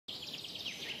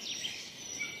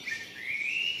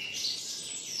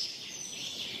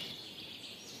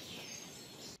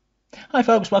Hi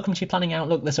folks, welcome to your Planning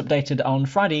Outlook. This updated on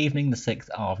Friday evening, the 6th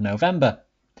of November.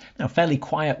 Now, fairly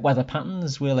quiet weather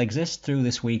patterns will exist through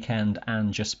this weekend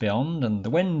and just beyond, and the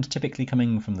wind typically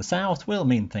coming from the south will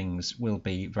mean things will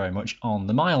be very much on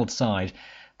the mild side.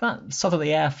 That southerly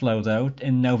airflow, though,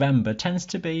 in November tends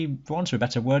to be, for want of a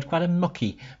better word, quite a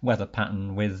mucky weather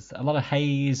pattern with a lot of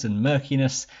haze and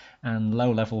murkiness and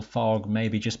low-level fog,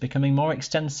 maybe just becoming more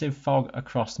extensive fog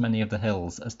across many of the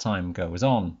hills as time goes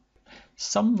on.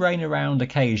 Some rain around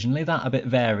occasionally, that a bit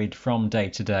varied from day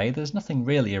to day. There's nothing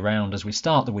really around as we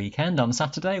start the weekend. On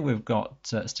Saturday we've got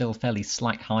still fairly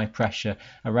slack high pressure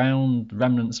around,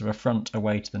 remnants of a front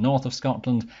away to the north of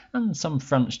Scotland, and some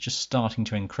fronts just starting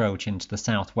to encroach into the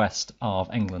southwest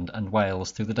of England and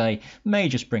Wales through the day may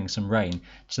just bring some rain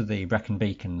to the Brecon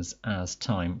Beacons as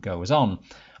time goes on.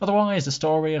 Otherwise, a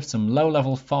story of some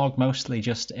low-level fog, mostly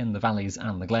just in the valleys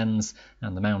and the glens,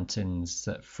 and the mountains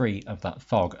free of that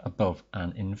fog above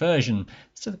an inversion.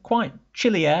 So quite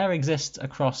chilly air exists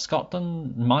across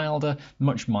Scotland,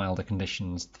 much milder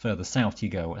conditions the further south you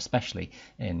go, especially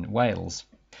in Wales.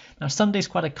 Now, Sunday's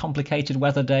quite a complicated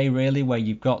weather day, really, where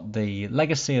you've got the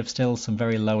legacy of still some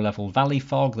very low-level valley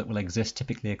fog that will exist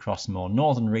typically across more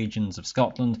northern regions of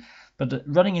Scotland, but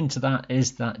running into that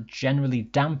is that generally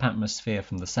damp atmosphere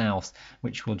from the south,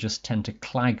 which will just tend to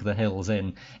clag the hills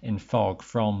in fog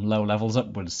from low levels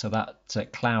upwards, so that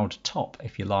cloud top,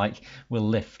 if you like, will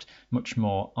lift much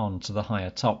more onto the higher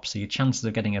top, so your chances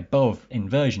of getting above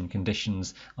inversion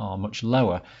conditions are much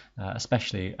lower,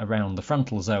 especially around the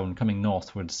frontal zone coming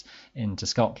northwards into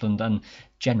Scotland, and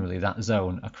generally that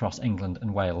zone across England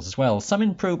and Wales as well. Some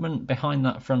improvement behind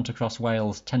that front across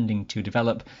Wales tending to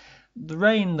develop. The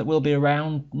rain that will be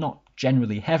around, not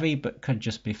generally heavy, but could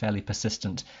just be fairly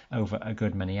persistent over a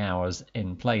good many hours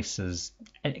in places,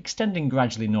 extending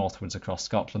gradually northwards across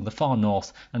Scotland, the far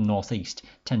north and northeast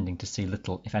tending to see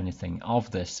little, if anything,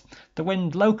 of this. The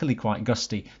wind locally quite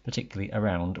gusty, particularly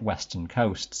around western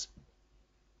coasts.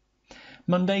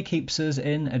 Monday keeps us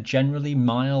in a generally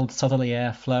mild southerly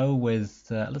airflow with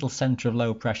a little centre of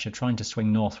low pressure trying to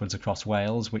swing northwards across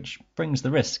Wales, which brings the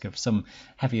risk of some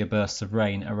heavier bursts of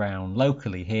rain around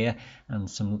locally here and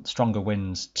some stronger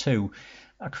winds too.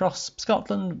 Across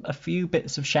Scotland, a few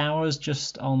bits of showers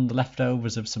just on the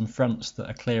leftovers of some fronts that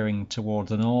are clearing toward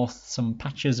the north, some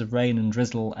patches of rain and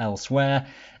drizzle elsewhere,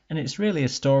 and it's really a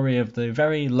story of the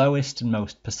very lowest and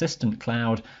most persistent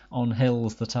cloud on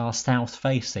hills that are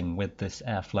south-facing with this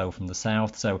airflow from the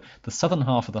south. So the southern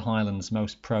half of the Highlands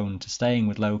most prone to staying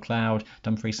with low cloud,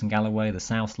 Dumfries and Galloway, the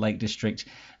South Lake District,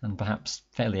 and perhaps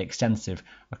fairly extensive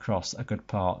across a good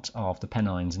part of the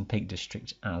Pennines and Peak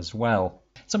District as well.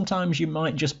 Sometimes you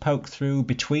might just poke through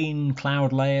between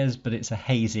cloud layers, but it's a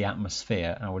hazy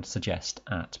atmosphere, I would suggest,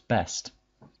 at best.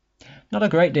 Not a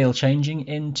great deal changing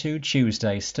into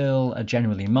Tuesday, still a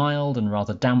generally mild and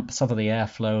rather damp southerly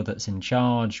airflow that's in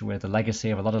charge, with a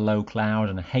legacy of a lot of low cloud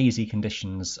and hazy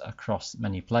conditions across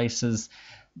many places.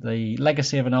 The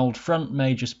legacy of an old front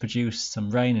may just produce some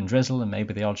rain and drizzle and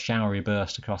maybe the odd showery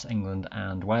burst across England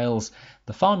and Wales.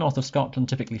 The far north of Scotland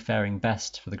typically faring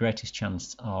best for the greatest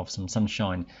chance of some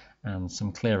sunshine and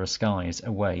some clearer skies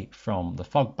away from the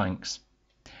fog banks.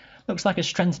 Looks like a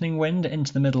strengthening wind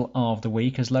into the middle of the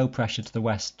week as low pressure to the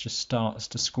west just starts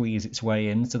to squeeze its way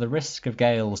in, so the risk of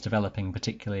gales developing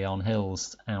particularly on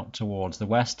hills out towards the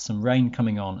west. Some rain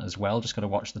coming on as well, just got to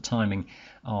watch the timing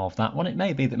of that one. It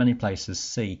may be that many places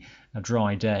see a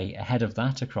dry day ahead of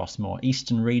that across more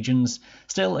eastern regions.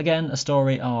 Still, again, a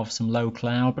story of some low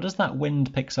cloud, but as that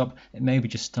wind picks up, it maybe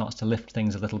just starts to lift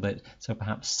things a little bit, so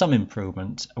perhaps some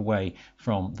improvement away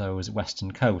from those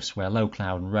western coasts where low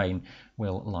cloud and rain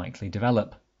will likely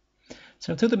develop.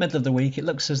 So through the middle of the week, it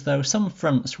looks as though some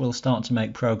fronts will start to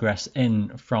make progress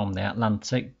in from the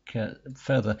Atlantic,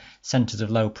 further centres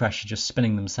of low pressure just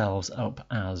spinning themselves up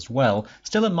as well.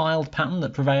 Still a mild pattern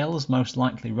that prevails, most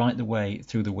likely right the way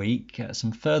through the week.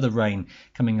 Some further rain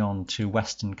coming on to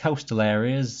western coastal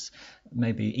areas,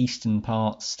 maybe eastern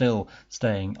parts still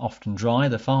staying often dry,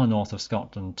 the far north of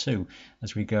Scotland too,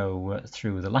 as we go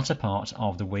through the latter part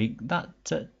of the week. That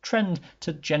trend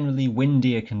to generally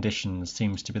windier conditions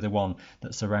seems to be the one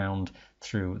that's around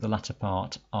through the latter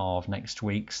part of next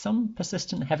week. Some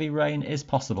persistent heavy rain is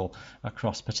possible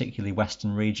across particularly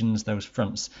western regions, those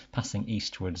fronts passing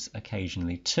eastwards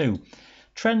occasionally too.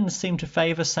 Trends seem to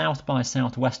favour south by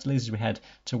southwesterlies as we head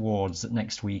towards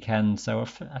next weekend, so a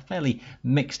fairly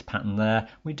mixed pattern there.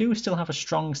 We do still have a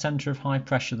strong centre of high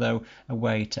pressure though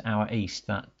away to our east,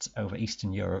 that over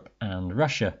Eastern Europe and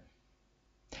Russia.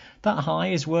 That high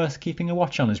is worth keeping a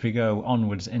watch on as we go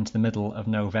onwards into the middle of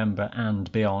November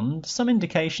and beyond. Some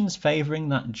indications favouring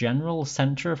that general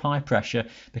centre of high pressure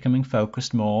becoming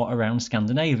focused more around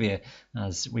Scandinavia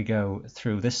as we go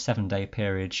through this 7-day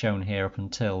period shown here up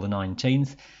until the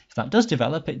 19th. If that does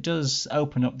develop, it does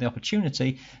open up the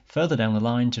opportunity further down the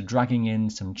line to dragging in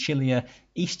some chillier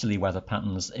easterly weather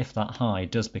patterns if that high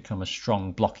does become a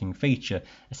strong blocking feature,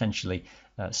 essentially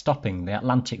stopping the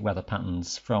Atlantic weather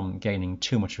patterns from gaining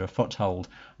too much of a foothold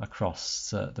across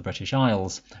the British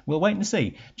Isles. We'll wait and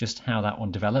see just how that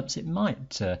one develops. It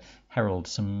might herald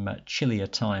some chillier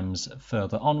times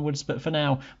further onwards, but for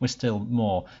now we're still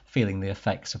more feeling the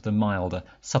effects of the milder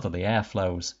southerly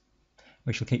airflows.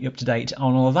 We shall keep you up to date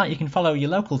on all of that. You can follow your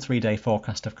local 3-day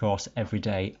forecast, of course, every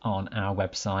day on our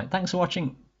website. Thanks for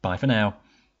watching. Bye for now.